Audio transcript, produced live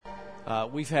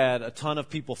We've had a ton of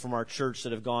people from our church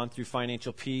that have gone through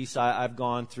Financial Peace. I've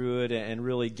gone through it and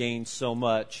really gained so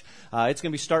much. It's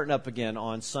going to be starting up again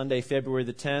on Sunday, February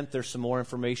the 10th. There's some more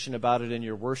information about it in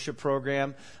your worship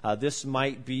program. This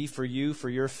might be for you, for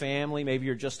your family. Maybe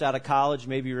you're just out of college.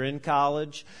 Maybe you're in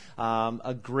college.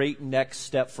 A great next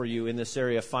step for you in this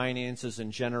area of finances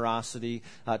and generosity.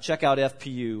 Check out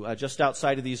FPU. Just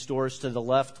outside of these doors to the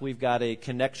left, we've got a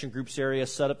connection groups area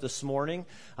set up this morning.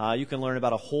 You can learn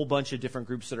about a whole bunch of different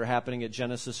groups that are happening at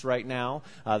Genesis right now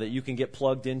that you can get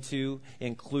plugged into,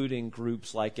 including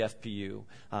groups like FPU.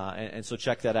 And so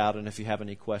check that out, and if you have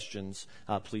any questions,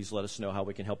 please let us know how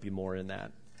we can help you more in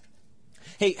that.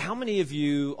 Hey, how many of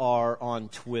you are on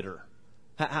Twitter?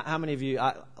 How many of you,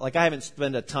 I haven't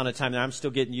spent a ton of time there. I'm still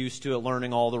getting used to it,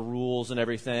 learning all the rules and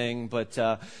everything. But,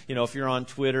 if you're on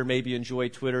Twitter, maybe you enjoy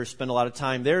Twitter, spend a lot of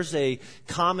time. There's a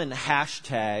common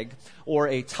hashtag or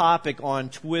a topic on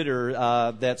Twitter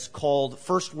that's called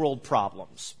First World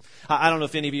Problems. I don't know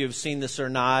if any of you have seen this or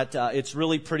not. It's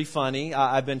really pretty funny.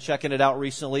 I've been checking it out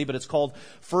recently, but it's called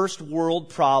First World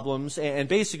Problems. And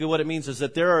basically what it means is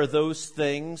that there are those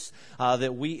things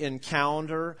that we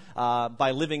encounter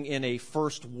by living in a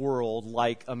first world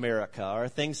like America, or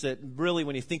things that really,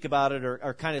 when you think about it,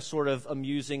 are kind of sort of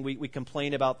amusing. We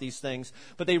complain about these things,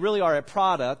 but they really are a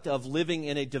product of living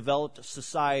in a developed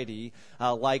society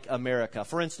like America.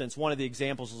 For instance, one of the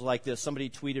examples is like this.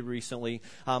 Somebody tweeted recently,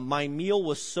 my meal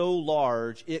was so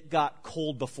large, it got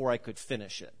cold before I could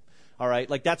finish it. All right,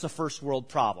 like that's a first world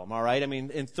problem, all right? I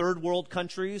mean, in third world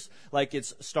countries, like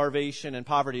it's starvation and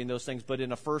poverty and those things, but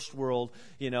in a first world,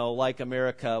 like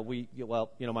America,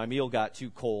 my meal got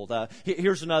too cold.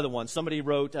 Here's another one. Somebody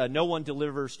wrote, no one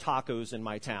delivers tacos in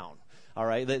my town. All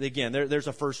right, again, there's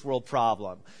a first world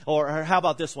problem. Or how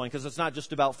about this one? Because it's not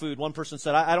just about food. One person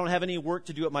said, I don't have any work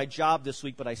to do at my job this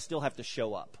week, but I still have to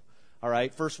show up. All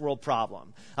right, first world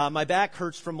problem. My back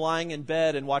hurts from lying in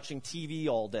bed and watching TV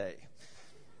all day.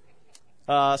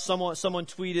 Someone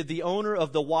tweeted, the owner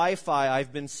of the Wi-Fi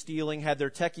I've been stealing had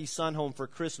their techie son home for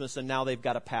Christmas, and now they've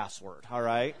got a password. All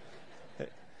right.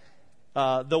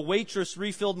 The waitress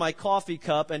refilled my coffee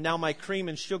cup, and now my cream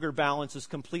and sugar balance is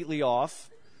completely off.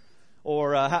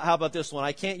 Or how about this one?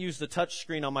 I can't use the touch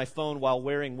screen on my phone while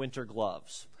wearing winter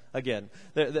gloves. Again,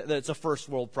 that's a first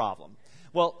world problem.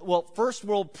 Well, first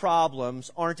world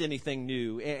problems aren't anything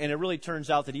new, and it really turns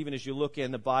out that even as you look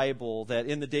in the Bible, that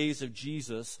in the days of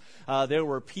Jesus, there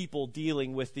were people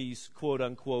dealing with these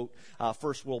quote-unquote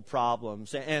first world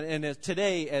problems. And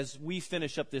today, as we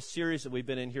finish up this series that we've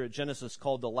been in here at Genesis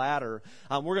called The Ladder,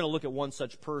 we're going to look at one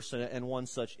such person and one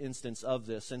such instance of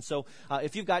this. And so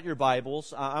if you've got your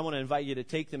Bibles, I want to invite you to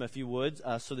take them, if you would,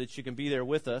 so that you can be there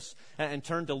with us, and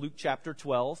turn to Luke chapter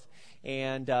 12.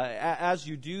 And as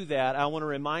you do that, I want to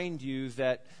remind you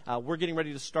that we're getting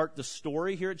ready to start the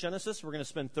story here at Genesis. We're going to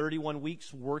spend 31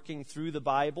 weeks working through the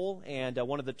Bible, and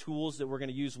one of the tools that we're going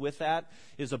to use with that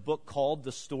is a book called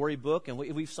The Storybook, and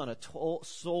we've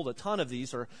sold a ton of these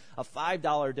for a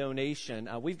 $5 donation.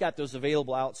 We've got those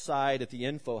available outside at the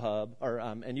Info Hub,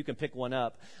 and you can pick one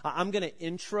up. I'm going to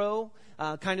intro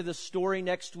kind of the story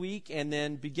next week, and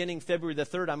then beginning February the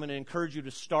 3rd, I'm going to encourage you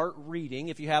to start reading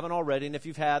if you haven't already, and if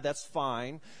you've had, that's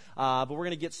fine. But we're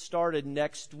going to get started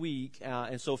next week.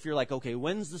 And so if you're like, okay,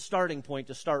 when's the starting point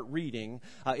to start reading?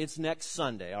 It's next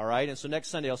Sunday, all right? And so next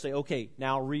Sunday I'll say, okay,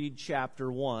 now read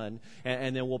chapter 1,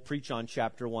 and then we'll preach on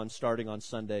chapter 1 starting on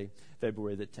Sunday,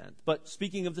 February the 10th. But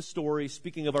speaking of the story,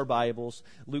 speaking of our Bibles,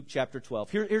 Luke chapter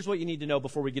 12. Here's what you need to know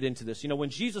before we get into this.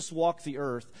 When Jesus walked the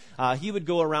earth, he would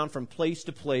go around from place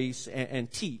to place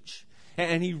and teach.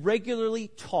 And he regularly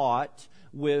taught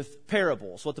with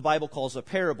parables, what the Bible calls a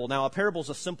parable. Now, a parable is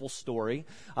a simple story.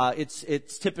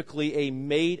 It's typically a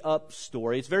made-up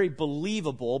story. It's very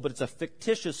believable, but it's a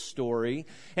fictitious story,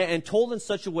 and told in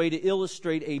such a way to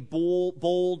illustrate a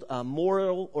bold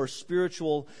moral or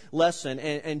spiritual lesson.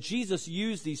 And Jesus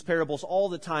used these parables all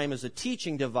the time as a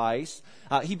teaching device.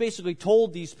 He basically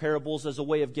told these parables as a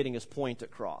way of getting his point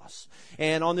across.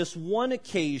 And on this one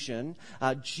occasion,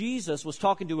 Jesus was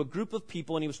talking to a group of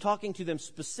people, and he was talking to them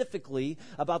specifically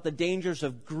about the dangers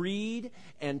of greed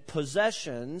and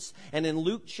possessions. And in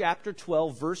Luke chapter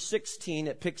 12, verse 16,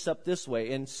 it picks up this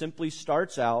way and simply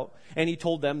starts out, and he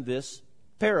told them this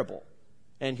parable.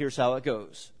 And here's how it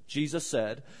goes. Jesus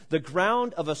said, the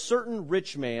ground of a certain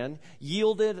rich man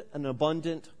yielded an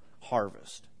abundant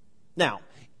harvest. Now,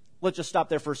 let's just stop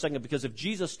there for a second, because if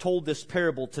Jesus told this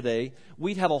parable today,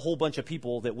 we'd have a whole bunch of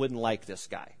people that wouldn't like this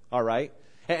guy, all right?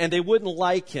 And they wouldn't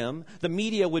like him. The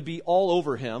media would be all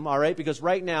over him, all right? Because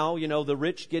right now, the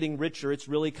rich getting richer, it's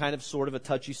really kind of sort of a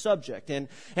touchy subject. And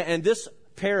this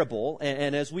parable,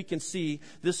 and as we can see,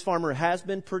 this farmer has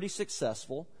been pretty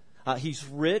successful. He's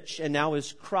rich, and now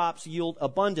his crops yield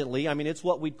abundantly. I mean, it's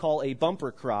what we'd call a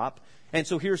bumper crop. And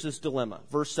so here's his dilemma.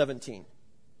 Verse 17.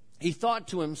 He thought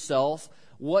to himself,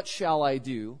 what shall I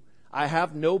do? I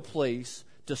have no place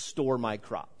to store my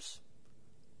crops.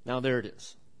 Now there it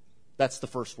is. That's the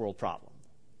first world problem.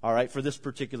 All right, for this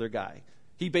particular guy.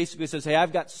 He basically says, hey,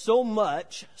 I've got so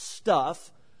much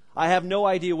stuff, I have no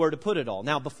idea where to put it all.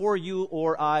 Now, before you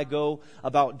or I go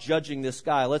about judging this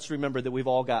guy, let's remember that we've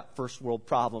all got first world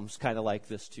problems kind of like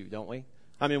this too, don't we?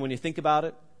 I mean, when you think about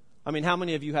it, I mean, how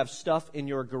many of you have stuff in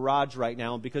your garage right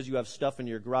now, and because you have stuff in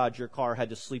your garage, your car had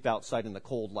to sleep outside in the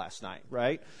cold last night,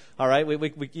 right? All right,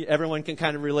 everyone can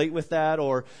kind of relate with that.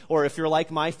 Or if you're like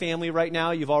my family right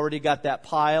now, you've already got that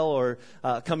pile or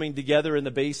coming together in the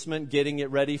basement, getting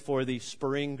it ready for the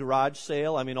spring garage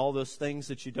sale. I mean, all those things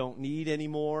that you don't need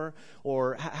anymore.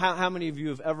 Or how many of you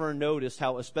have ever noticed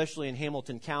how, especially in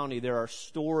Hamilton County, there are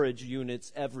storage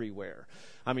units everywhere?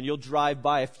 I mean, you'll drive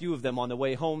by a few of them on the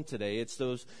way home today. It's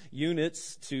those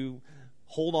units to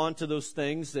hold on to those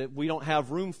things that we don't have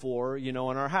room for, in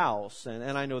our house.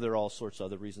 And I know there are all sorts of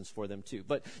other reasons for them too.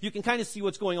 But you can kind of see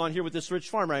what's going on here with this rich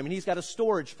farmer. I mean, he's got a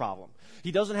storage problem.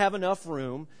 He doesn't have enough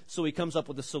room, so he comes up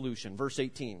with a solution. Verse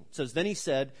 18 says, then he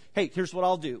said, hey, here's what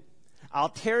I'll do. I'll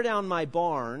tear down my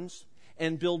barns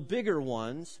and build bigger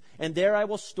ones, and there I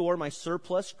will store my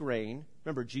surplus grain.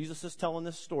 Remember, Jesus is telling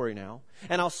this story now.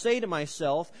 And I'll say to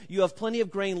myself, you have plenty of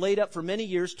grain laid up for many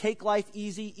years. Take life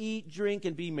easy, eat, drink,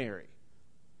 and be merry.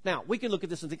 Now, we can look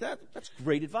at this and think, that's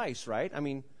great advice, right? I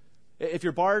mean, if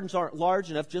your barns aren't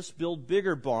large enough, just build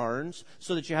bigger barns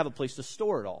so that you have a place to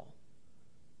store it all.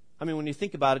 I mean, when you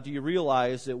think about it, do you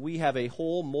realize that we have a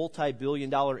whole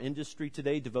multi-billion-dollar industry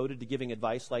today devoted to giving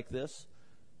advice like this?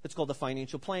 It's called the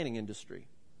financial planning industry.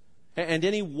 And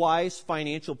any wise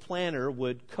financial planner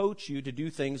would coach you to do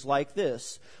things like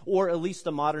this, or at least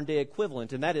the modern day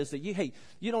equivalent. And that is that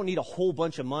you don't need a whole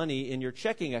bunch of money in your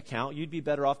checking account. You'd be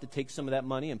better off to take some of that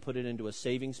money and put it into a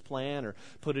savings plan, or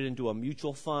put it into a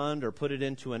mutual fund, or put it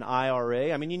into an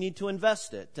IRA. I mean, you need to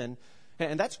invest it. And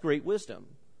that's great wisdom.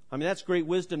 I mean, that's great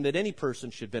wisdom that any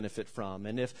person should benefit from.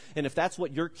 And if that's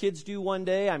what your kids do one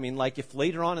day, I mean, like if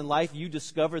later on in life you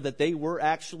discover that they were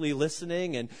actually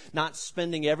listening and not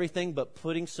spending everything but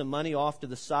putting some money off to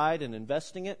the side and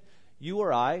investing it, you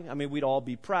or I mean, we'd all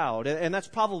be proud. And that's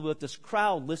probably what this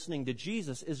crowd listening to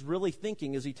Jesus is really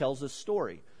thinking as he tells this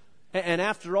story. And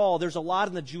after all, there's a lot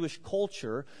in the Jewish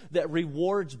culture that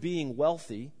rewards being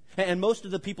wealthy. And most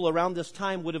of the people around this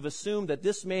time would have assumed that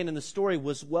this man in the story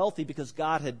was wealthy because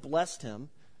God had blessed him.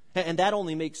 And that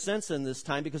only makes sense in this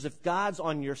time, because if God's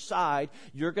on your side,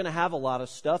 you're going to have a lot of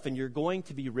stuff and you're going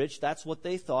to be rich. That's what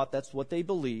they thought. That's what they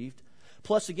believed.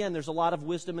 Plus, again, there's a lot of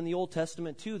wisdom in the Old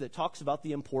Testament, too, that talks about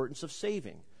the importance of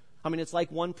saving. I mean, it's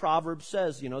like one proverb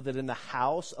says, that in the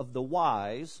house of the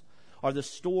wise are the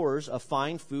stores of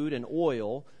fine food and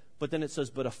oil. But then it says,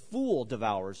 but a fool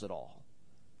devours it all.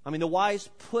 I mean, the wise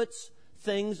puts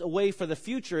things away for the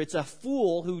future. It's a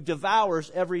fool who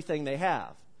devours everything they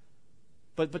have.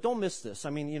 But don't miss this. I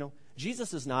mean,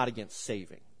 Jesus is not against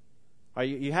saving. Right?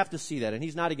 You have to see that. And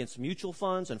he's not against mutual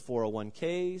funds and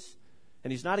 401ks.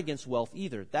 And he's not against wealth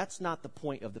either. That's not the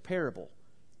point of the parable.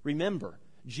 Remember,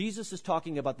 Jesus is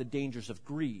talking about the dangers of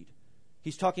greed.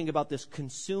 He's talking about this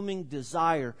consuming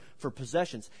desire for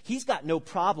possessions. He's got no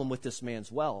problem with this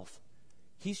man's wealth.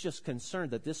 He's just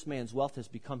concerned that this man's wealth has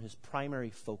become his primary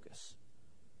focus.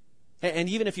 And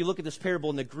even if you look at this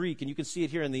parable in the Greek, and you can see it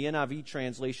here in the NIV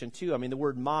translation too, I mean, the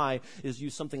word my is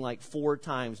used something like 4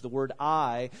 times. The word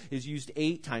I is used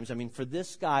 8 times. I mean, for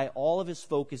this guy, all of his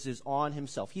focus is on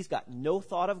himself. He's got no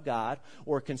thought of God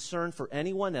or concern for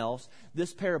anyone else.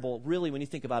 This parable, really, when you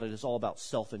think about it, is all about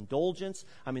self-indulgence.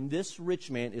 I mean, this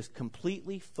rich man is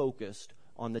completely focused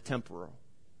on the temporal.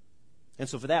 And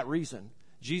so for that reason,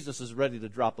 Jesus is ready to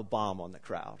drop a bomb on the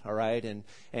crowd, all right? And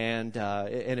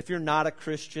if you're not a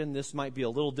Christian, this might be a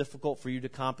little difficult for you to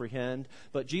comprehend,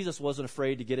 but Jesus wasn't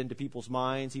afraid to get into people's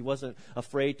minds. He wasn't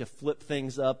afraid to flip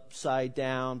things upside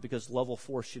down, because love will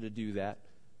force you to do that.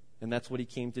 And that's what he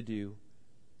came to do.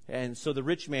 And so the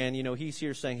rich man, he's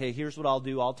here saying, hey, here's what I'll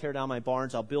do. I'll tear down my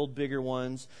barns. I'll build bigger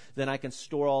ones. Then I can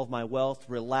store all of my wealth,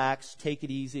 relax, take it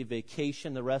easy,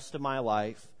 vacation the rest of my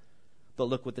life. But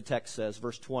look what the text says,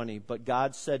 verse 20. But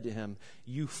God said to him,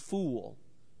 you fool,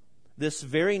 this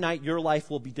very night your life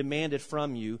will be demanded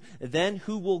from you. Then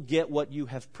who will get what you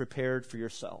have prepared for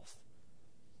yourself?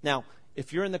 Now,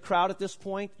 if you're in the crowd at this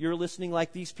point, you're listening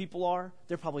like these people are,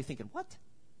 they're probably thinking, what?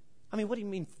 I mean, what do you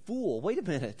mean fool? Wait a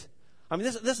minute. I mean,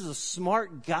 this is a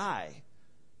smart guy.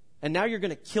 And now you're going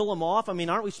to kill him off? I mean,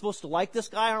 aren't we supposed to like this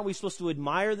guy? Aren't we supposed to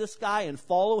admire this guy and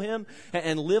follow him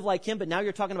and live like him? But now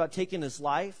you're talking about taking his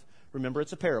life? Remember,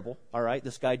 it's a parable, all right?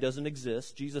 This guy doesn't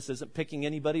exist. Jesus isn't picking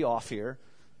anybody off here.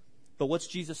 But what's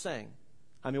Jesus saying?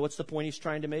 I mean, what's the point he's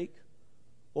trying to make?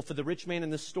 Well, for the rich man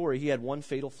in this story, he had one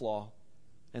fatal flaw,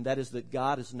 and that is that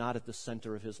God is not at the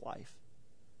center of his life.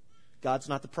 God's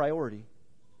not the priority.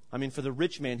 I mean, for the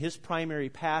rich man, his primary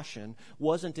passion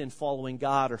wasn't in following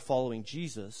God or following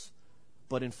Jesus,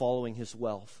 but in following his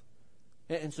wealth.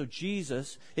 And so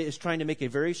Jesus is trying to make a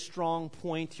very strong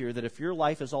point here that if your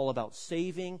life is all about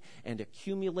saving and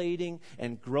accumulating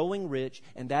and growing rich,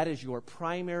 and that is your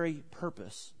primary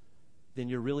purpose, then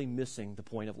you're really missing the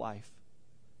point of life.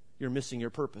 You're missing your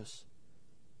purpose.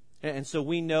 And so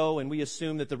we know and we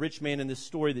assume that the rich man in this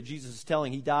story that Jesus is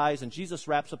telling, he dies, and Jesus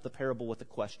wraps up the parable with a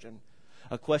question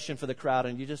for the crowd,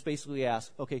 and you just basically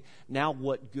ask, okay, now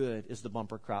what good is the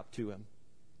bumper crop to him?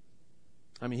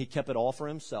 I mean, he kept it all for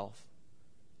himself,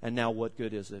 and now what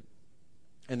good is it?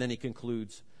 And then he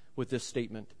concludes with this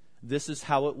statement, this is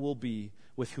how it will be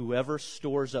with whoever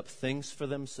stores up things for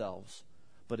themselves,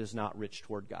 but is not rich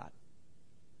toward God.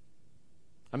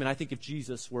 I mean, I think if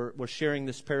Jesus were sharing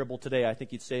this parable today, I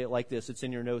think he'd say it like this. It's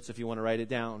in your notes if you want to write it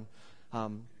down.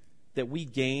 That we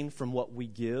gain from what we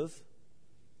give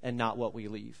and not what we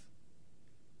leave.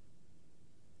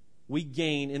 We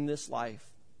gain in this life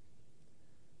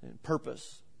and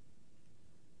purpose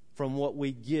from what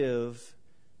we give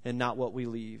and not what we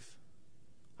leave.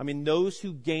 I mean, those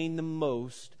who gain the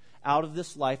most out of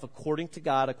this life, according to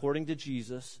God, according to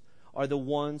Jesus, are the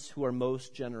ones who are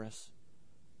most generous.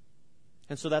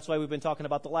 And so that's why we've been talking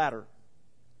about the ladder.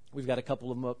 We've got a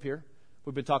couple of them up here.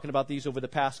 We've been talking about these over the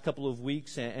past couple of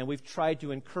weeks, and we've tried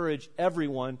to encourage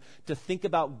everyone to think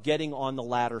about getting on the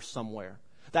ladder somewhere.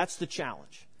 That's the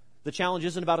challenge. The challenge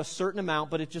isn't about a certain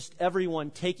amount, but it's just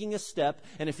everyone taking a step.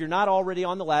 And if you're not already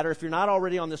on the ladder, if you're not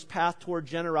already on this path toward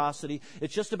generosity,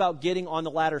 it's just about getting on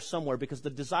the ladder somewhere, because the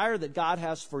desire that God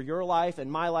has for your life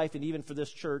and my life and even for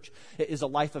this church is a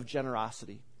life of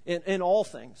generosity in all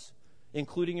things,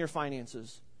 including your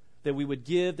finances, that we would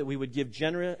give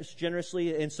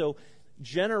generously. And so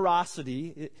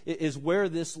generosity is where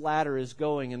this ladder is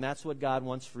going, and that's what God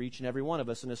wants for each and every one of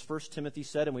us. And as 1 Timothy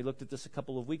said, and we looked at this a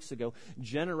couple of weeks ago,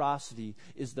 generosity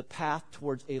is the path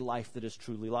towards a life that is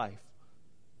truly life.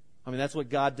 I mean, that's what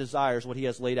God desires, what he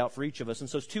has laid out for each of us. And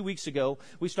so 2 weeks ago,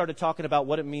 we started talking about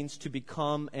what it means to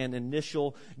become an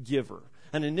initial giver.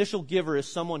 An initial giver is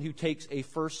someone who takes a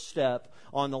first step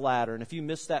on the ladder. And if you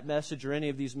missed that message or any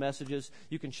of these messages,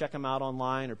 you can check them out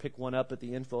online or pick one up at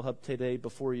the Info Hub today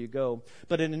before you go.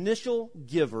 But an initial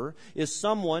giver is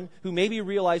someone who maybe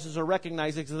realizes or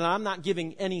recognizes that I'm not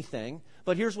giving anything,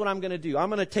 but here's what I'm going to do. I'm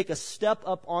going to take a step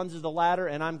up onto the ladder,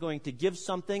 and I'm going to give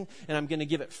something, and I'm going to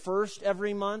give it first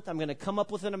every month. I'm going to come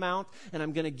up with an amount, and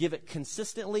I'm going to give it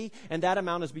consistently, and that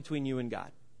amount is between you and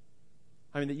God.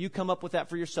 I mean, that you come up with that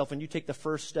for yourself and you take the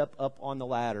first step up on the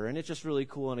ladder. And it's just really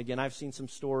cool. And again, I've seen some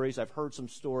stories. I've heard some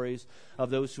stories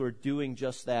of those who are doing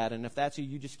just that. And if that's you,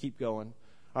 you just keep going.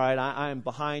 All right, I am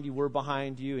behind you. We're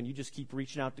behind you. And you just keep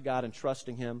reaching out to God and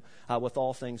trusting him with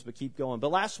all things, but keep going.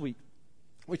 But last week,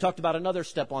 we talked about another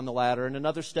step on the ladder and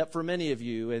another step for many of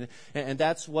you. And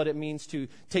that's what it means to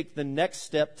take the next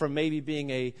step from maybe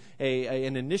being an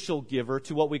initial giver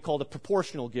to what we call the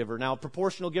proportional giver. Now, a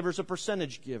proportional giver is a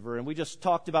percentage giver. And we just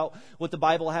talked about what the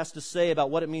Bible has to say about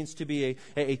what it means to be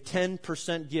a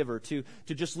 10% giver, to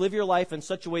just live your life in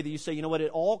such a way that you say, you know what,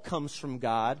 it all comes from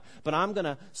God, but I'm going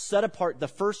to set apart the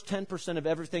first 10% of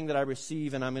everything that I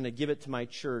receive, and I'm going to give it to my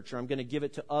church, or I'm going to give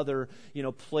it to other,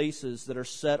 places that are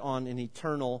set on an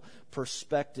eternal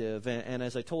perspective. And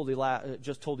as I told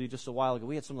you just a while ago,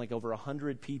 we had something like over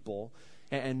 100 people,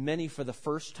 and many for the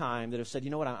first time, that have said, you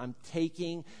know what, I'm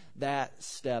taking that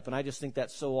step. And I just think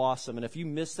that's so awesome. And if you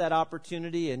miss that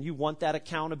opportunity and you want that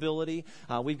accountability,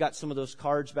 we've got some of those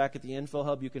cards back at the Info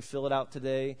Hub. You can fill it out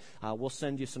today. We'll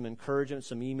send you some encouragement,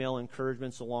 some email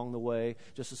encouragements along the way,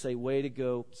 just to say, way to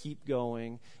go, keep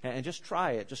going, and just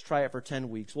try it. Just try it for 10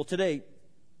 weeks. Well, today,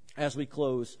 as we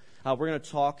close, we're going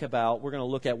to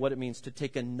look at what it means to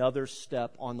take another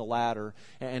step on the ladder.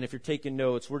 And if you're taking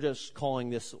notes, we're just calling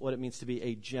this what it means to be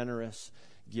a generous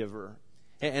giver.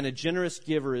 And a generous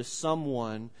giver is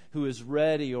someone who is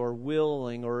ready or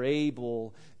willing or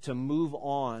able to move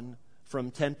on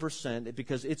from 10%,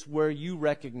 because it's where you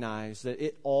recognize that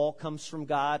it all comes from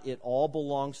God, it all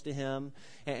belongs to him.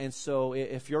 And so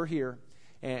if you're here,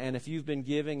 and if you've been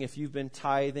giving, if you've been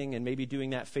tithing and maybe doing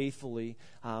that faithfully,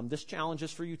 this challenge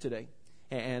is for you today.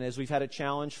 And as we've had a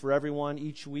challenge for everyone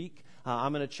each week,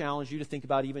 I'm going to challenge you to think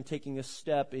about even taking a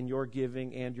step in your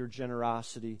giving and your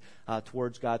generosity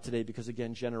towards God today, because,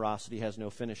 again, generosity has no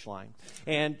finish line.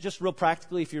 And just real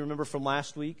practically, if you remember from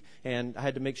last week, and I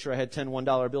had to make sure I had 10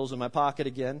 $1 bills in my pocket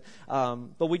again,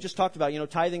 but we just talked about,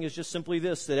 tithing is just simply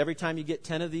this, that every time you get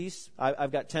 10 of these,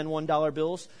 I've got 10 $1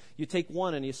 bills, you take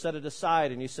one and you set it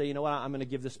aside and you say, you know what, I'm going to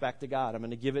give this back to God. I'm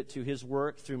going to give it to His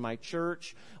work through my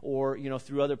church or,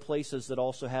 through other places that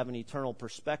also have an eternal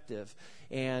perspective.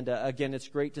 And again, it's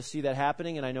great to see that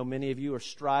happening, and I know many of you are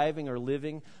striving or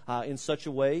living in such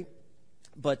a way.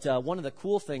 But one of the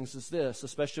cool things is this,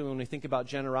 especially when we think about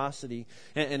generosity,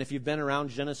 and if you've been around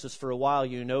Genesis for a while,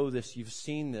 you know this, you've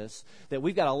seen this, that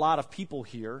we've got a lot of people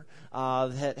here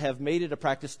that have made it a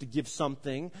practice to give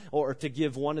something or to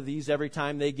give one of these every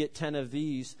time they get 10 of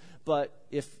these. But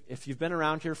if you've been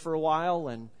around here for a while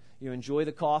and you enjoy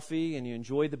the coffee and you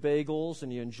enjoy the bagels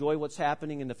and you enjoy what's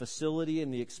happening in the facility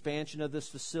and the expansion of this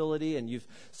facility, and you've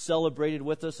celebrated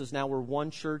with us as now we're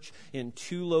one church in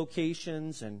 2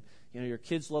 locations, and your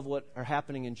kids love what are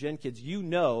happening in Gen Kids, you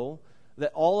know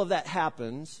that all of that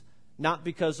happens not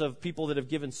because of people that have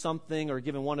given something or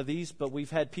given one of these, but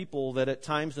we've had people that at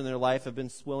times in their life have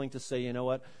been willing to say, you know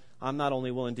what, I'm not only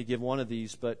willing to give one of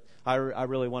these, but I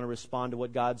really want to respond to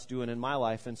what God's doing in my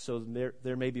life, and so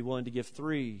they're maybe willing to give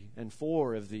 3 and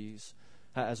 4 of these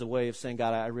as a way of saying,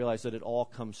 God, I realize that it all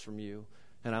comes from you,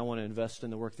 and I want to invest in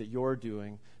the work that you're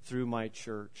doing through my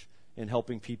church in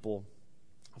helping people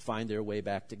find their way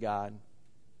back to God.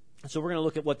 So we're going to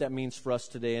look at what that means for us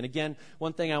today. And again,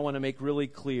 one thing I want to make really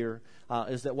clear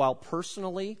is that while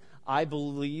personally I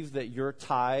believe that your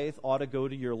tithe ought to go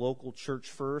to your local church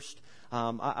first,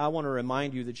 I want to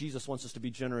remind you that Jesus wants us to be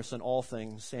generous in all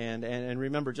things. And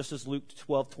remember, just as Luke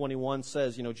 12:21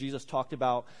 says, Jesus talked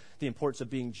about the importance of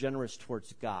being generous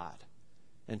towards God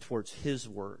and towards His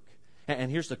work.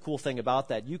 And here's the cool thing about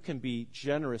that. You can be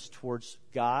generous towards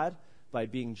God by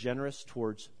being generous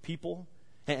towards people.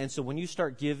 And so when you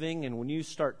start giving and when you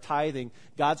start tithing,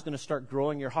 God's going to start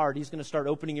growing your heart. He's going to start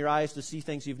opening your eyes to see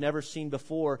things you've never seen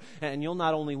before. And you'll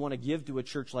not only want to give to a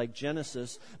church like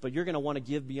Genesis, but you're going to want to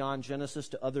give beyond Genesis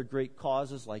to other great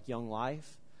causes like Young Life,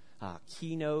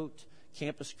 Keynote,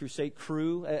 Campus Crusade,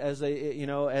 Crew, as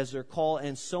they're called,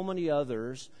 and so many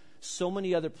other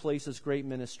places, great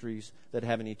ministries that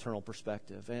have an eternal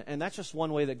perspective. And that's just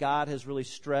one way that God has really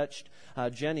stretched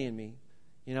Jenny and me.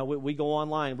 We go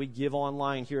online, we give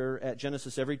online here at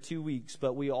Genesis every 2 weeks,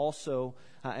 but we also,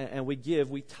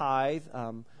 we tithe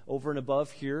over and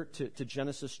above here to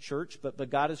Genesis Church, but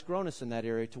God has grown us in that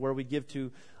area to where we give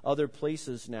to other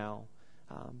places now.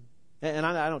 And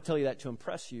I don't tell you that to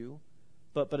impress you,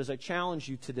 but as I challenge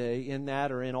you today in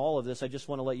that or in all of this, I just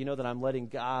want to let you know that I'm letting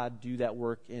God do that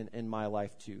work in my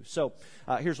life too. So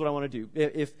here's what I want to do.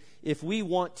 If we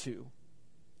want to,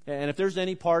 and if there's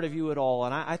any part of you at all,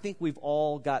 and I think we've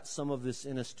all got some of this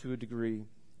in us to a degree,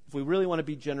 if we really want to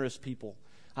be generous people,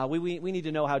 we need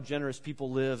to know how generous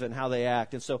people live and how they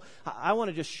act. And so I want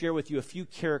to just share with you a few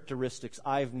characteristics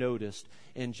I've noticed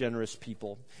in generous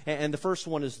people. And the first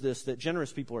one is this, that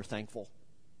generous people are thankful.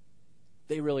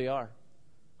 They really are.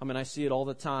 I see it all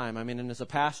the time. And as a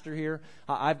pastor here,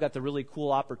 I've got the really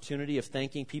cool opportunity of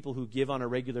thanking people who give on a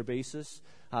regular basis.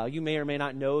 You may or may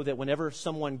not know that whenever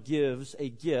someone gives a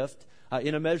gift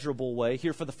in a measurable way,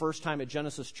 here for the first time at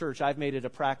Genesis Church, I've made it a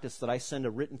practice that I send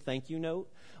a written thank you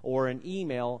note or an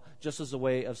email just as a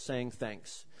way of saying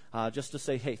thanks. Just to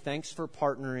say, hey, thanks for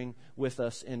partnering with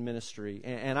us in ministry.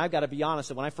 And I've got to be honest,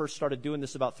 that when I first started doing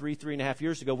this about 3.5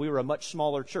 years ago, we were a much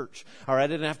smaller church. All right, I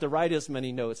didn't have to write as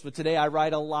many notes. But today I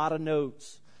write a lot of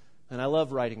notes, and I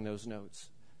love writing those notes.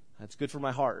 That's good for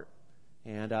my heart.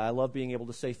 And I love being able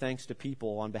to say thanks to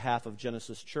people on behalf of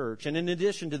Genesis Church. And in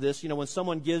addition to this, when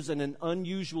someone gives an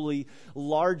unusually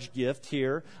large gift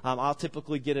here, I'll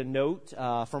typically get a note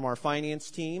from our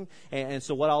finance team. And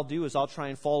so what I'll do is I'll try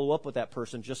and follow up with that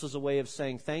person just as a way of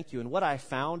saying thank you. And what I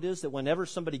found is that whenever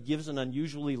somebody gives an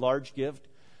unusually large gift,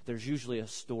 there's usually a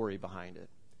story behind it.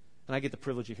 And I get the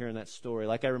privilege of hearing that story.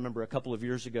 Like I remember a couple of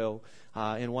years ago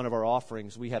in one of our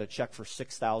offerings, we had a check for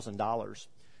 $6,000.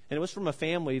 And it was from a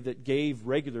family that gave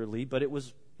regularly, but it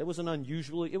was an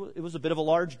unusually, it was a bit of a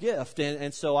large gift.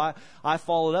 And so I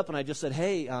followed up and I just said,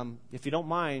 hey, if you don't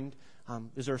mind,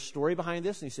 is there a story behind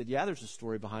this? And he said, yeah, there's a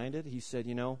story behind it. He said,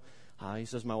 he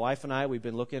says, my wife and I, we've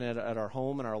been looking at our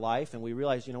home and our life, and we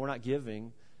realized, we're not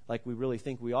giving like we really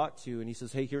think we ought to. And he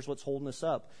says, hey, here's what's holding us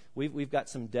up. We've got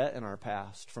some debt in our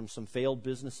past from some failed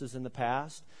businesses in the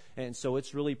past. And so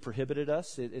it's really prohibited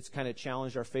us. It's kind of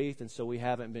challenged our faith. And so we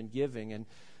haven't been giving.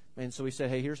 And so he said,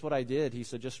 hey, here's what I did. He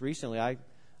said, just recently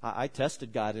I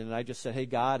tested God, and I just said, hey,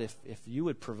 God, if you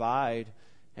would provide,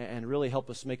 and really help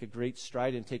us make a great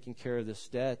stride in taking care of this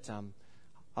debt,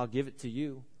 I'll give it to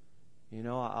you.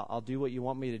 I'll do what you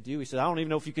want me to do. He said, I don't even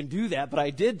know if you can do that, but I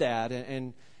did that.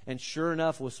 And sure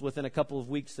enough, was within a couple of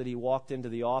weeks that he walked into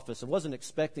the office and wasn't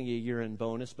expecting a year-end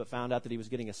bonus, but found out that he was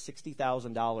getting a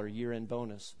 $60,000 year-end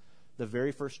bonus. The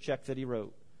very first check that he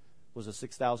wrote was a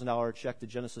 $6,000 check to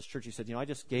Genesis Church. He said, I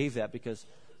just gave that because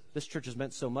this church has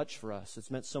meant so much for us. It's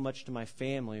meant so much to my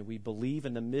family. We believe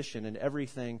in the mission and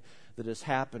everything that is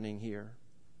happening here.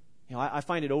 I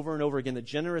find it over and over again that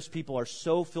generous people are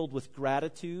so filled with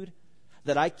gratitude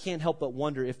that I can't help but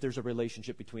wonder if there's a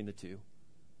relationship between the two.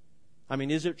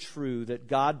 Is it true that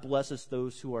God blesses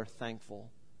those who are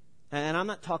thankful? And I'm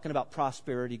not talking about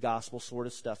prosperity gospel sort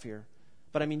of stuff here.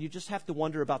 But you just have to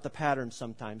wonder about the pattern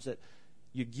sometimes that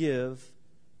you give,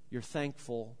 you're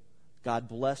thankful, God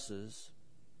blesses.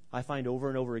 I find over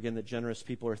and over again that generous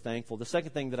people are thankful. The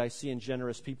second thing that I see in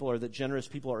generous people are that generous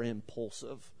people are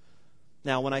impulsive.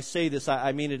 Now, when I say this,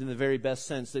 I mean it in the very best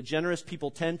sense, that generous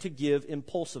people tend to give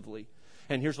impulsively.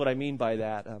 And here's what I mean by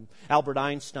that. Albert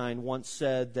Einstein once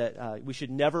said that we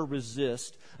should never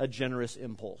resist a generous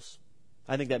impulse.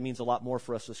 I think that means a lot more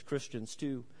for us as Christians,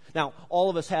 too. Now, all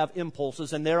of us have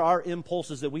impulses, and there are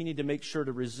impulses that we need to make sure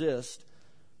to resist,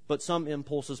 but some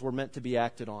impulses were meant to be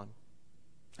acted on.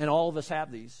 And all of us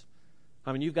have these.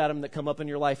 You've got them that come up in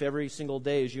your life every single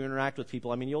day as you interact with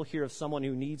people. You'll hear of someone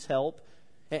who needs help,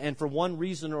 and for one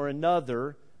reason or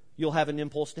another, you'll have an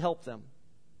impulse to help them.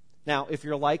 Now, if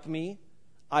you're like me,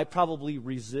 I probably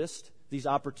resist these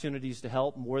opportunities to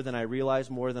help more than I realize,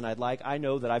 more than I'd like. I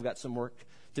know that I've got some work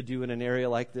to do in an area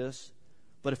like this.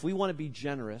 But if we want to be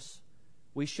generous,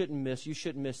 you shouldn't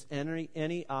miss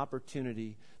any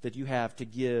opportunity that you have to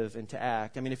give and to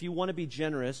act. If you want to be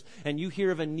generous and you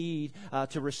hear of a need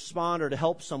to respond or to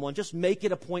help someone, just make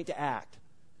it a point to act.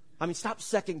 Stop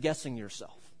second-guessing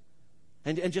yourself.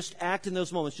 And just act in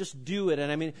those moments. Just do it.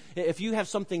 And if you have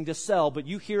something to sell, but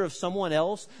you hear of someone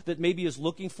else that maybe is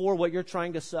looking for what you're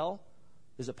trying to sell,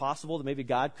 is it possible that maybe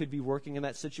God could be working in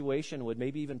that situation and would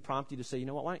maybe even prompt you to say,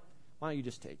 why don't you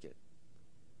just take it?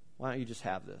 Why don't you just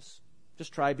have this?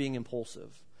 Just try being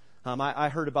impulsive. I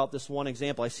heard about this one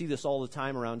example. I see this all the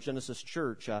time around Genesis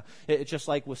Church. It's just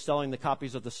like with selling the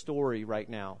copies of the story right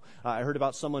now. I heard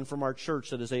about someone from our church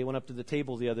that as they went up to the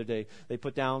table the other day, they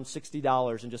put down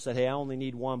 $60 and just said, hey, I only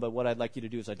need one, but what I'd like you to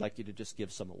do is I'd like you to just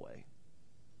give some away.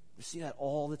 We see that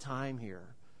all the time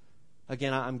here.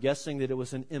 Again, I'm guessing that it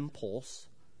was an impulse,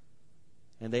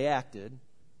 and they acted,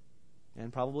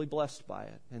 and probably blessed by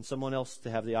it, and someone else to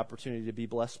have the opportunity to be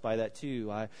blessed by that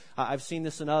too. I've seen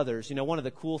this in others. One of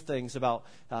the cool things about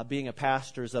being a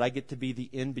pastor is that I get to be the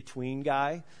in-between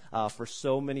guy for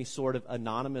so many sort of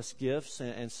anonymous gifts,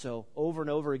 and so over and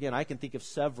over again, I can think of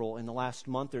several in the last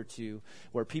month or two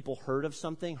where people heard of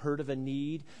something, heard of a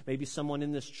need, maybe someone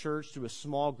in this church through a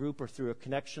small group or through a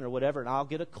connection or whatever, and I'll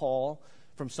get a call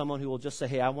from someone who will just say,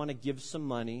 hey, I want to give some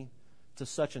money to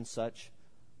such and such,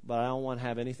 but I don't want to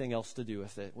have anything else to do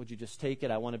with it. Would you just take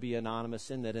it? I want to be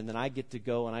anonymous in that. And then I get to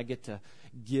go and I get to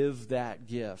give that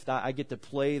gift. I get to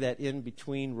play that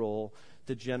in-between role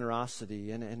to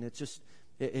generosity. And it's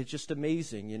just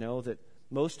amazing, that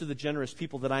most of the generous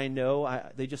people that I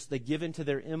know, they give into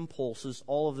their impulses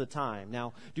all of the time.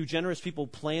 Now, do generous people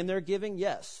plan their giving?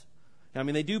 Yes.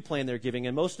 They do plan their giving,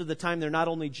 and most of the time they're not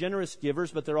only generous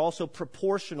givers, but they're also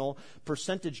proportional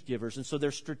percentage givers, and so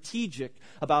they're strategic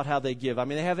about how they give.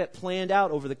 They have it planned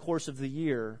out over the course of the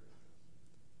year,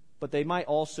 but they might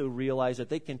also realize that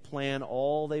they can plan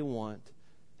all they want,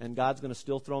 and God's going to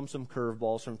still throw them some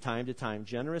curveballs from time to time.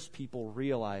 Generous people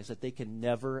realize that they can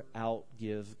never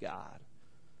outgive God,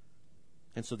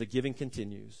 and so the giving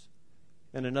continues.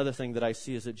 And another thing that I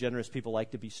see is that generous people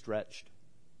like to be stretched.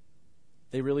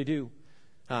 They really do.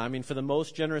 For the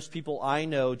most generous people I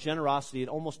know, generosity, it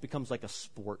almost becomes like a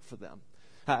sport for them.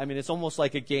 It's almost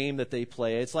like a game that they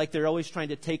play. It's like they're always trying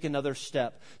to take another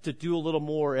step, to do a little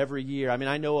more every year.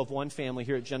 I know of one family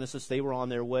here at Genesis. They were on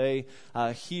their way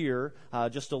here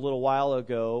just a little while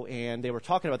ago, and they were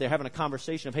talking about, they're having a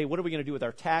conversation of, hey, what are we going to do with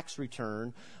our tax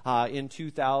return in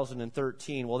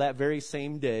 2013? Well, that very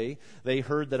same day, they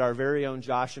heard that our very own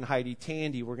Josh and Heidi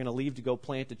Tandy were going to leave to go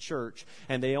plant a church,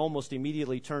 and they almost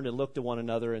immediately turned and looked at one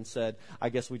another and said, I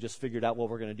guess we just figured out what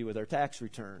we're going to do with our tax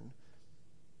return.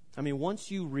 Once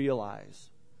you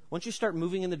start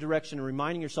moving in the direction and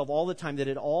reminding yourself all the time that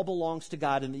it all belongs to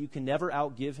God and that you can never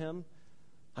outgive Him,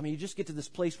 you just get to this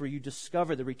place where you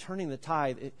discover that returning the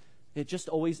tithe, it just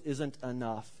always isn't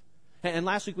enough. And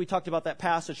last week we talked about that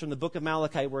passage from the book of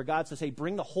Malachi where God says, hey,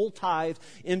 bring the whole tithe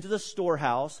into the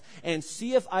storehouse and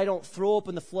see if I don't throw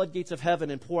open the floodgates of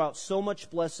heaven and pour out so much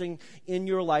blessing in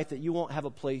your life that you won't have a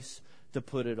place to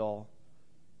put it all.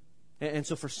 And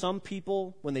so for some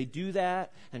people, when they do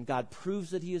that and God proves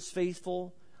that He is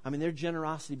faithful, I mean, their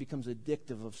generosity becomes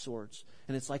addictive of sorts.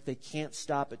 And it's like they can't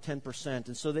stop at 10%.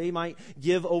 And so they might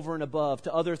give over and above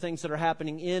to other things that are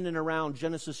happening in and around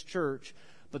Genesis Church.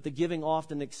 But the giving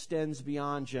often extends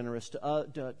beyond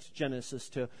Genesis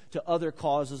to other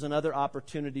causes and other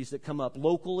opportunities that come up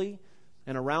locally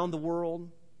and around the world,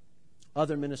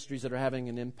 other ministries that are having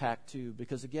an impact too.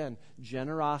 Because again,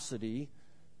 generosity,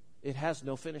 it has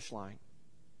no finish line.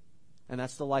 And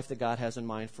that's the life that God has in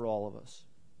mind for all of us.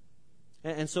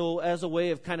 And so as a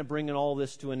way of kind of bringing all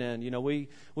this to an end,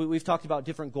 we've talked about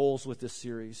different goals with this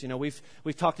series.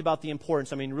 We've talked about the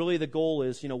importance. I mean, really the goal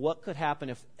is, what could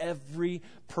happen if every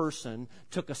person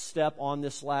took a step on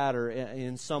this ladder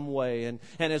in some way. And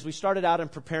as we started out in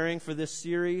preparing for this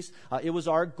series, it was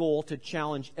our goal to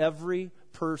challenge every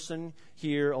person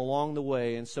here along the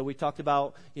way. And so we talked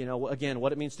about, again,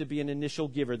 what it means to be an initial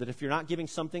giver, that if you're not giving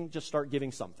something, just start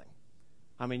giving something.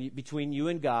 I mean, between you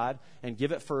and God, and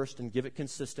give it first and give it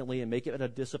consistently and make it a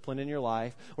discipline in your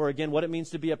life. Or again, what it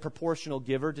means to be a proportional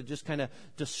giver, to just kind of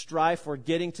to strive for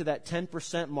getting to that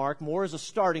 10% mark, more as a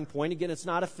starting point. Again, it's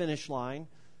not a finish line,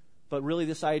 but really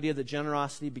this idea that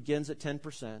generosity begins at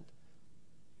 10%.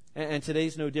 And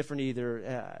today's no different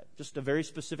either. Just a very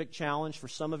specific challenge for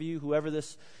some of you, whoever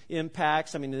this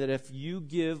impacts. I mean, that if you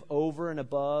give over and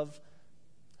above,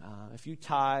 if you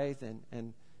tithe,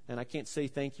 and I can't say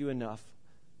thank you enough,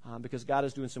 because God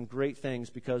is doing some great things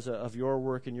because of your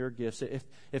work and your gifts.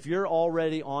 If you're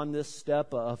already on this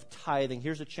step of tithing,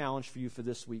 here's a challenge for you for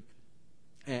this week.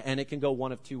 And it can go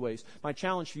one of two ways. My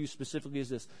challenge for you specifically is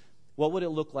this. What would it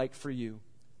look like for you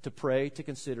to pray, to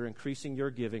consider increasing your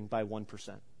giving by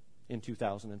 1% in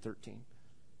 2013?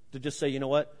 To just say, you know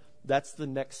what? That's the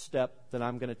next step that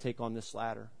I'm going to take on this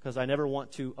ladder, because I never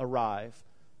want to arrive.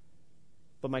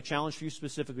 But my challenge for you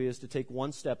specifically is to take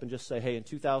one step and just say, hey, in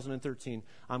 2013,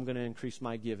 I'm going to increase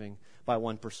my giving by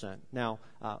 1%. Now,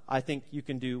 I think you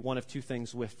can do one of two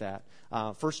things with that.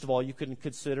 First of all, you can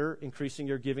consider increasing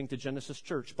your giving to Genesis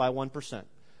Church by 1%.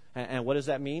 And what does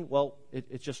that mean? Well,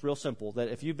 it's just real simple. That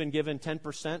if you've been given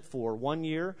 10% for 1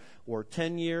 year or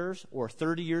 10 years or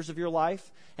 30 years of your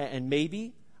life, and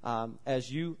maybe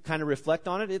as you kind of reflect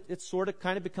on it, it's sort of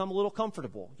kind of become a little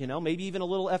comfortable, maybe even a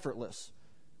little effortless.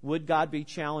 Would God be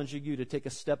challenging you to take a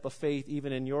step of faith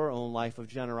even in your own life of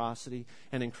generosity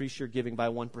and increase your giving by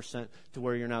 1% to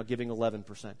where you're now giving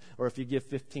 11%? Or if you give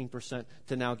 15%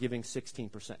 to now giving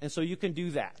 16%. And so you can do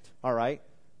that, all right?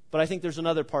 But I think there's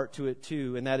another part to it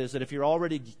too, and that is that if you're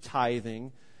already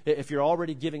tithing, if you're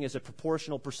already giving as a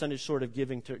proportional percentage sort of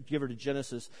giver to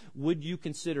Genesis, would you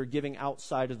consider giving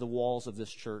outside of the walls of this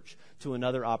church to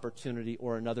another opportunity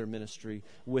or another ministry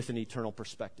with an eternal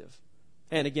perspective?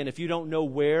 And again, if you don't know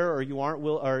where, or you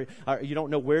you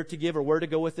don't know where to give or where to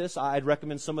go with this, I'd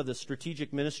recommend some of the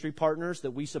strategic ministry partners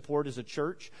that we support as a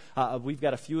church. We've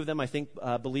got a few of them,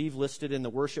 I believe, listed in the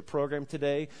worship program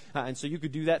today. And so you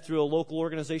could do that through a local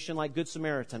organization like Good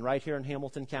Samaritan right here in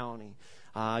Hamilton County.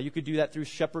 You could do that through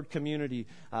Shepherd Community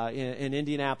in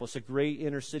Indianapolis, a great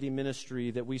inner city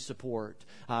ministry that we support.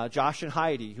 Josh and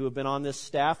Heidi, who have been on this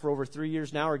staff for over 3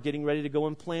 years now, are getting ready to go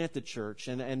and plant the church,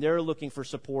 and they're looking for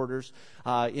supporters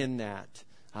in that.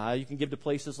 You can give to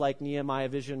places like Nehemiah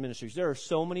Vision Ministries. There are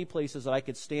so many places that I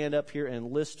could stand up here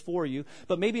and list for you,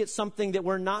 but maybe it's something that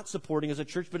we're not supporting as a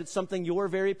church, but it's something you're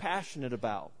very passionate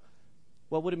about.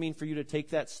 What would it mean for you to take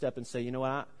that step and say, you know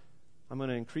what, I'm going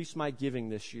to increase my giving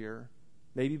this year,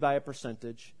 maybe by a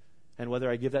percentage, and whether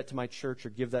I give that to my church or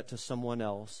give that to someone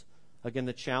else. Again,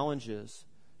 the challenge is,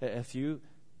 if you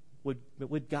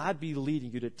would God be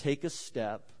leading you to take a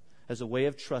step as a way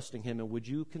of trusting Him, and would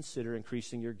you consider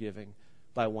increasing your giving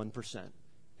by 1%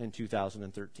 in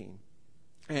 2013?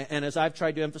 And as I've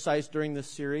tried to emphasize during this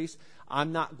series,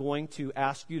 I'm not going to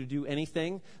ask you to do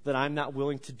anything that I'm not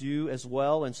willing to do as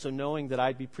well. And so knowing that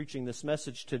I'd be preaching this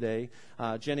message today,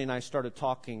 Jenny and I started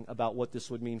talking about what this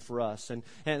would mean for us. And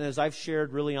as I've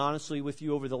shared really honestly with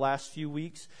you over the last few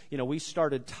weeks, we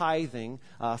started tithing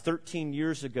 13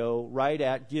 years ago right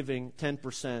at giving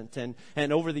 10%.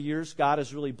 And over the years, God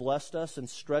has really blessed us and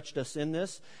stretched us in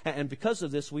this. And because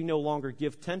of this, we no longer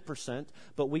give 10%,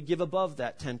 but we give above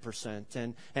that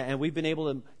 10%. And we've been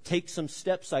able to take some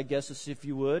steps, I guess, if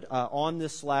you would, on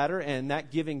this ladder, and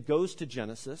that giving goes to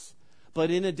Genesis. But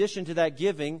in addition to that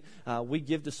giving, we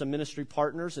give to some ministry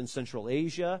partners in Central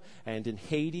Asia and in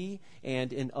Haiti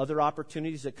and in other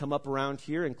opportunities that come up around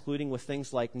here, including with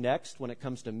things like Next when it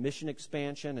comes to mission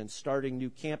expansion and starting new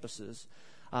campuses.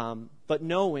 But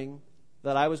knowing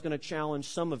that I was going to challenge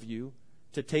some of you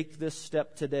to take this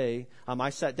step today, I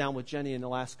sat down with Jenny in the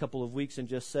last couple of weeks and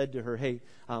just said to her, hey,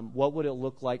 what would it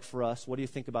look like for us? What do you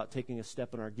think about taking a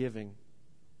step in our giving?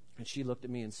 And she looked at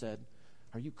me and said,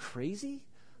 are you crazy?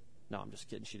 No, I'm just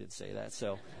kidding. She didn't say that.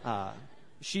 So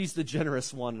she's the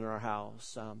generous one in our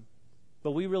house.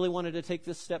 But we really wanted to take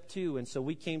this step too. And so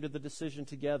we came to the decision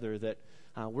together that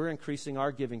we're increasing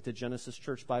our giving to Genesis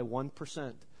Church by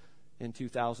 1% in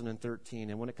 2013.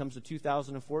 And when it comes to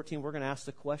 2014, we're going to ask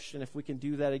the question if we can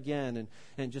do that again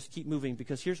and just keep moving.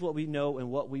 Because here's what we know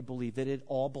and what we believe, that it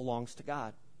all belongs to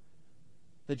God.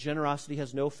 That generosity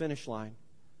has no finish line.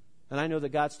 And I know that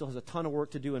God still has a ton of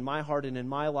work to do in my heart and in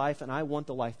my life, and I want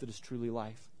the life that is truly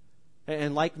life.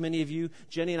 And like many of you,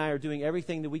 Jenny and I are doing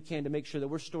everything that we can to make sure that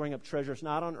we're storing up treasures,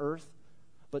 not on earth,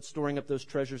 but storing up those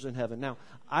treasures in heaven. Now,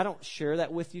 I don't share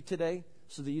that with you today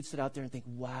so that you'd sit out there and think,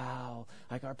 wow,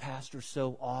 like our pastor's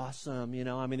so awesome,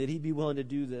 that he'd be willing to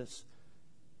do this.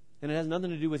 And it has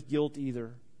nothing to do with guilt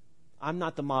either. I'm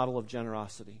not the model of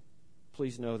generosity.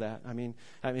 Please know that. I mean,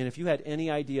 if you had any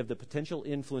idea of the potential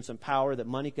influence and power that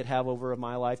money could have over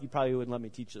my life, you probably wouldn't let me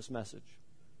teach this message.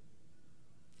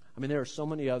 There are so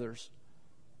many others.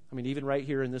 Even right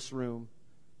here in this room,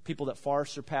 people that far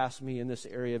surpass me in this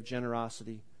area of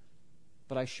generosity.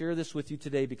 But I share this with you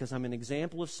today because I'm an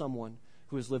example of someone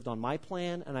who has lived on my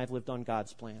plan and I've lived on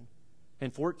God's plan.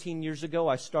 And 14 years ago,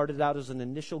 I started out as an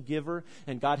initial giver,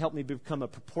 and God helped me become a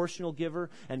proportional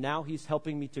giver, and now He's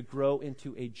helping me to grow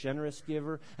into a generous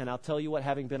giver. And I'll tell you what,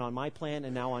 having been on my plan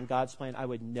and now on God's plan, I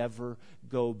would never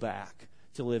go back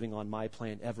to living on my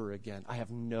plan ever again. I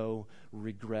have no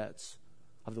regrets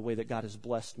of the way that God has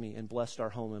blessed me and blessed our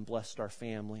home and blessed our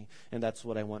family, and that's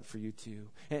what I want for you too.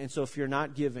 And so if you're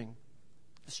not giving,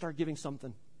 start giving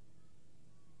something.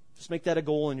 Just make that a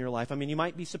goal in your life. You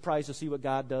might be surprised to see what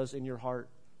God does in your heart.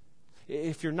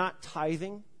 If you're not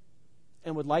tithing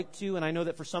and would like to, and I know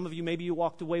that for some of you, maybe you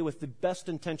walked away with the best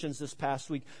intentions this past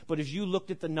week, but as you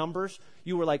looked at the numbers,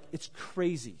 you were like, it's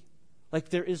crazy. Like,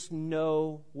 there is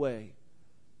no way.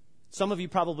 Some of you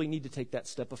probably need to take that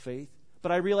step of faith.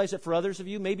 But I realize that for others of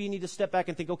you, maybe you need to step back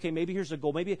and think, okay, maybe here's a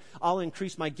goal. Maybe I'll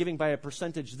increase my giving by a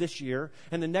percentage this year,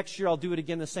 and the next year I'll do it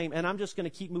again the same, and I'm just going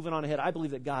to keep moving on ahead. I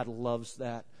believe that God loves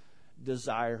that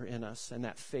desire in us and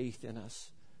that faith in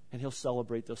us, and He'll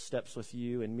celebrate those steps with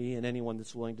you and me and anyone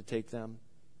that's willing to take them.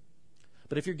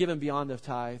 But if you're giving beyond the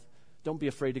tithe, don't be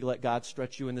afraid to let God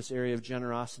stretch you in this area of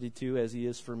generosity too, as He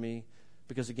is for me,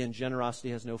 because again,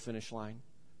 generosity has no finish line.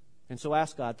 And so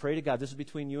ask God, pray to God. This is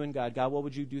between you and God. God, what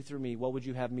would you do through me? What would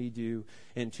you have me do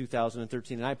in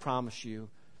 2013? And I promise you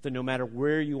that no matter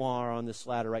where you are on this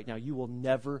ladder right now, you will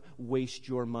never waste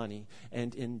your money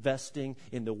and investing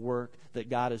in the work that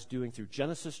God is doing through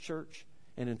Genesis Church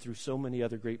and through so many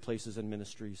other great places and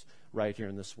ministries right here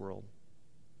in this world.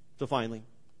 So finally,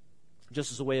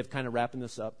 just as a way of kind of wrapping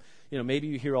this up, maybe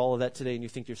you hear all of that today and you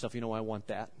think to yourself, I want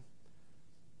that.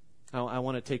 I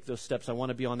want to take those steps. I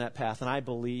want to be on that path. And I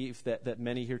believe that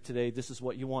many here today, this is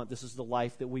what you want. This is the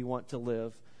life that we want to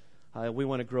live. We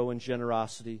want to grow in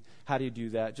generosity. How do you do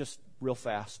that? Just real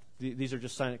fast. These are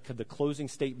just the closing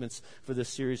statements for this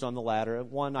series on the ladder.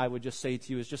 One I would just say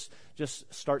to you is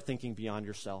just start thinking beyond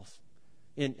yourself.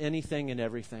 In anything and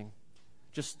everything.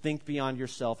 Just think beyond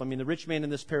yourself. The rich man in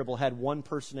this parable had one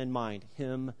person in mind,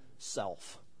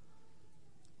 himself.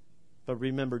 But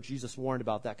remember, Jesus warned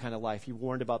about that kind of life. He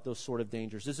warned about those sort of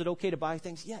dangers. Is it okay to buy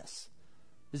things? Yes.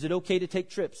 Is it okay to take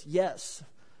trips? Yes.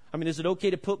 Is it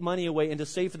okay to put money away and to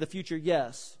save for the future?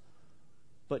 Yes.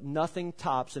 But nothing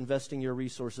tops investing your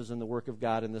resources in the work of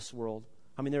God in this world.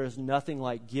 There is nothing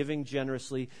like giving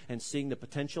generously and seeing the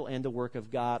potential and the work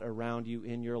of God around you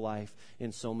in your life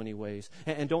in so many ways.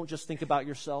 And don't just think about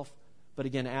yourself, but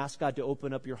again, ask God to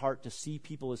open up your heart to see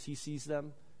people as He sees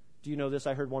them. Do you know this?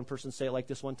 I heard one person say it like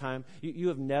this one time. You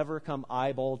have never come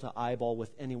eyeball to eyeball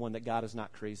with anyone that God is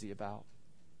not crazy about.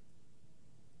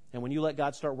 And when you let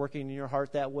God start working in your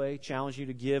heart that way, challenge you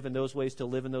to give in those ways, to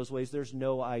live in those ways, there's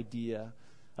no idea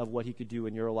of what He could do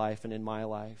in your life and in my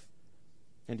life.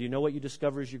 And do you know what you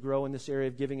discover as you grow in this area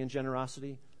of giving and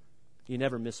generosity? You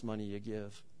never miss money you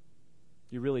give.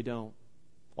 You really don't.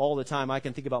 All the time I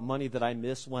can think about money that I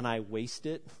miss when I waste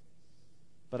it,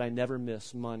 but I never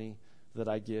miss money that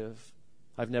I give.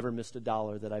 I've never missed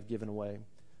 $1 that I've given away.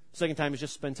 Second time is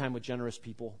just spend time with generous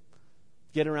people.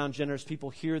 Get around generous people,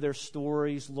 hear their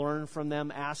stories, learn from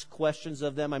them, ask questions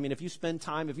of them. I mean, if you spend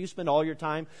all your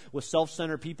time with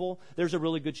self-centered people, there's a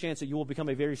really good chance that you will become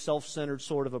a very self-centered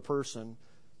sort of a person.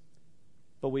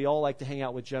 But we all like to hang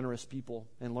out with generous people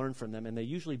and learn from them, and they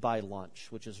usually buy lunch,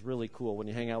 which is really cool when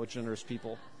you hang out with generous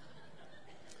people.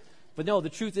 But no, the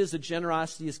truth is that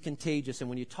generosity is contagious. And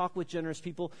when you talk with generous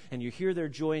people and you hear their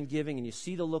joy in giving and you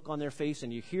see the look on their face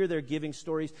and you hear their giving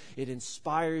stories, it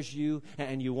inspires you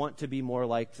and you want to be more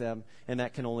like them. And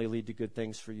that can only lead to good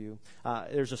things for you.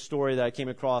 There's a story that I came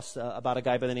across about a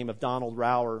guy by the name of Donald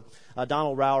Rower.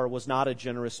 Donald Rower was not a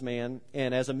generous man.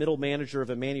 And as a middle manager of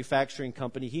a manufacturing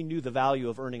company, he knew the value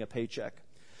of earning a paycheck.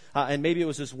 And maybe it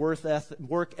was his work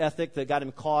ethic that got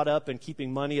him caught up in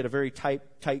keeping money at a very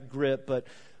tight grip. But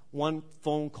one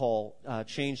phone call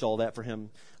changed all that for him.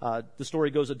 The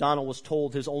story goes that Donald was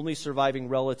told his only surviving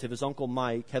relative, his Uncle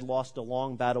Mike, had lost a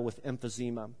long battle with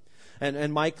emphysema.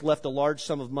 And Mike left a large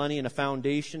sum of money in a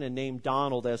foundation and named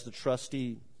Donald as the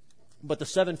trustee. But the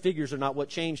 7 figures are not what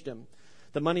changed him.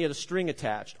 The money had a string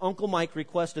attached. Uncle Mike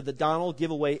requested that Donald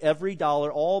give away every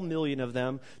dollar, all million of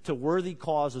them, to worthy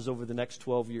causes over the next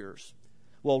 12 years.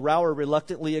 Well, Rower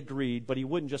reluctantly agreed, but he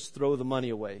wouldn't just throw the money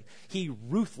away. He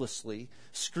ruthlessly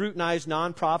scrutinized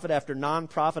nonprofit after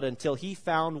nonprofit until he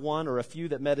found one or a few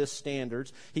that met his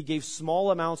standards. He gave small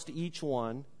amounts to each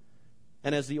one,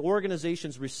 and as the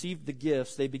organizations received the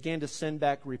gifts, they began to send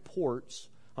back reports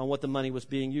on what the money was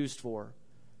being used for.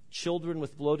 Children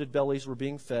with bloated bellies were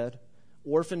being fed.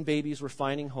 Orphan babies were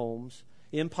finding homes.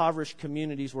 Impoverished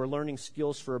communities were learning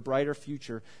skills for a brighter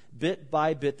future. Bit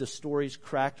by bit, the stories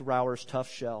cracked Rower's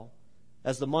tough shell.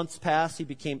 As the months passed, he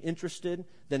became interested,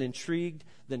 then intrigued,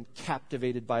 then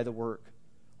captivated by the work.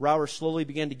 Rower slowly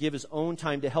began to give his own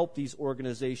time to help these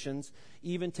organizations,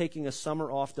 even taking a summer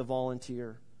off to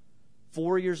volunteer.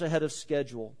 4 years ahead of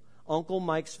schedule, Uncle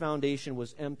Mike's foundation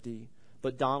was empty,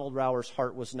 but Donald Rower's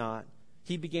heart was not.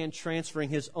 He began transferring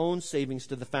his own savings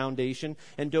to the foundation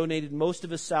and donated most of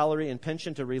his salary and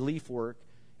pension to relief work.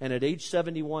 And at age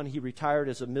 71, he retired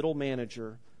as a middle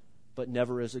manager, but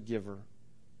never as a giver.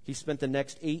 He spent the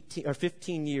next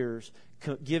 15 years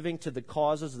giving to the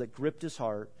causes that gripped his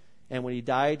heart. And when he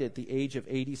died at the age of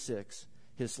 86,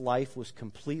 his life was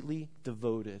completely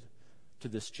devoted to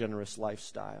this generous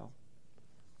lifestyle.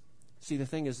 See, the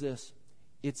thing is this.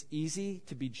 It's easy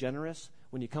to be generous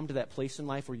when you come to that place in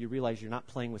life where you realize you're not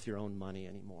playing with your own money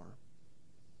anymore.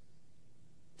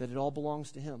 That it all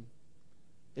belongs to Him.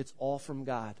 It's all from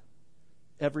God.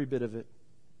 Every bit of it.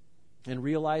 And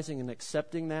realizing and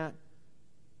accepting that,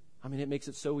 it makes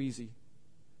it so easy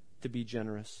to be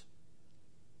generous.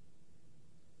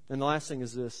 And the last thing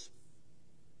is this.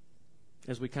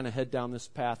 As we kind of head down this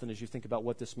path and as you think about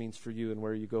what this means for you and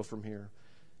where you go from here,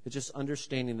 it's just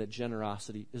understanding that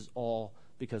generosity is all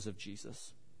because of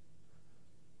Jesus.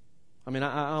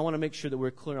 I want to make sure that we're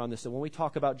clear on this, that when we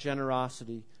talk about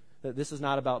generosity, that this is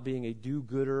not about being a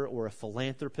do-gooder or a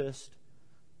philanthropist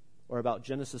or about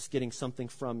Genesis getting something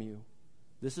from you.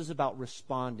 This is about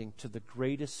responding to the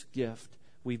greatest gift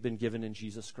we've been given in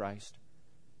Jesus Christ.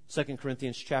 2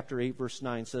 Corinthians chapter 8, verse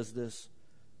 9 says this,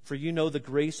 "For you know the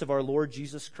grace of our Lord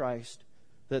Jesus Christ,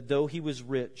 that though He was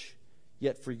rich,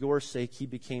 yet for your sake He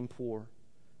became poor,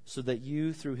 so that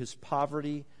you through His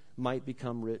poverty might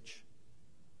become rich."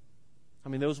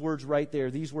 Those words right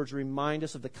there, these words remind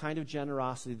us of the kind of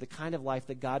generosity, the kind of life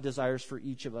that God desires for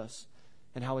each of us,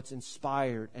 and how it's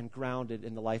inspired and grounded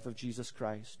in the life of Jesus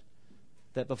Christ.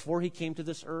 That before He came to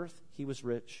this earth, He was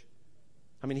rich.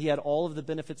 He had all of the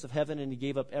benefits of heaven, and He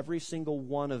gave up every single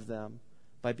one of them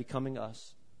by becoming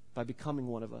us, by becoming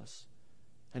one of us.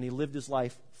 And He lived His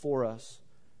life for us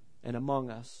and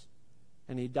among us,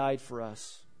 and He died for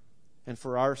us and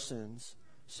for our sins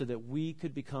so that we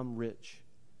could become rich.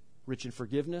 Rich in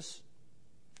forgiveness,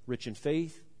 rich in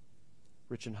faith,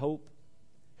 rich in hope,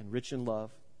 and rich in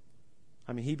love.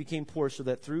 He became poor so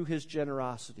that through His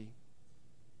generosity,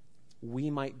 we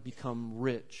might become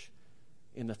rich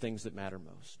in the things that matter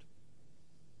most.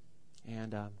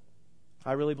 And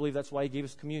I really believe that's why He gave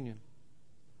us communion.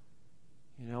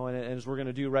 And as we're going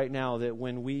to do right now, that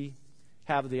when we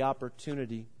have the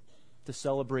opportunity to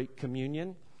celebrate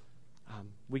communion,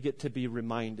 we get to be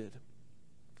reminded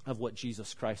of what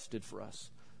Jesus Christ did for us.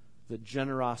 The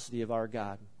generosity of our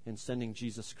God in sending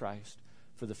Jesus Christ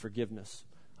for the forgiveness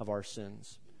of our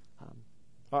sins.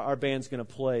 Our band's going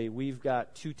to play. We've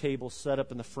got 2 tables set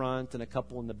up in the front and a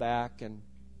couple in the back. And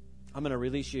I'm going to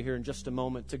release you here in just a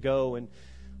moment to go. And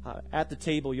at the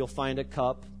table, you'll find a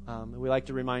cup. We like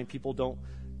to remind people,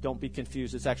 don't be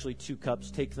confused. It's actually 2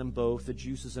 cups. Take them both. The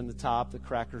juice is in the top, the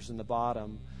crackers in the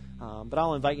bottom. But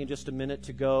I'll invite you in just a minute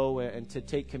to go and to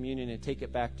take communion and take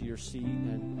it back to your seat.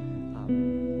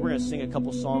 And we're going to sing a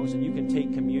couple songs, and you can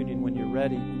take communion when you're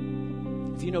ready.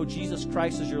 If you know Jesus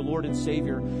Christ as your Lord and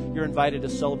Savior, you're invited to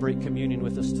celebrate communion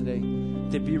with us today,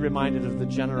 to be reminded of the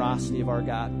generosity of our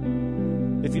God.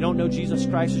 If you don't know Jesus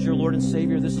Christ as your Lord and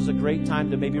Savior, this is a great time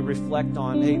to maybe reflect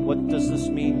on, hey, what does this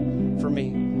mean for me?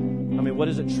 I mean, what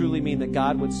does it truly mean that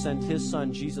God would send His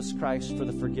Son, Jesus Christ, for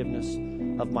the forgiveness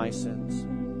of my sins?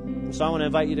 And so I want to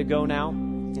invite you to go now,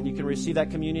 and you can receive that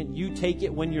communion. You take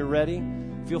it when you're ready.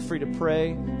 Feel free to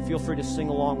pray. Feel free to sing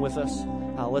along with us.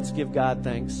 Let's give God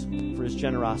thanks for His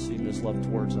generosity and His love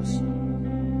towards us.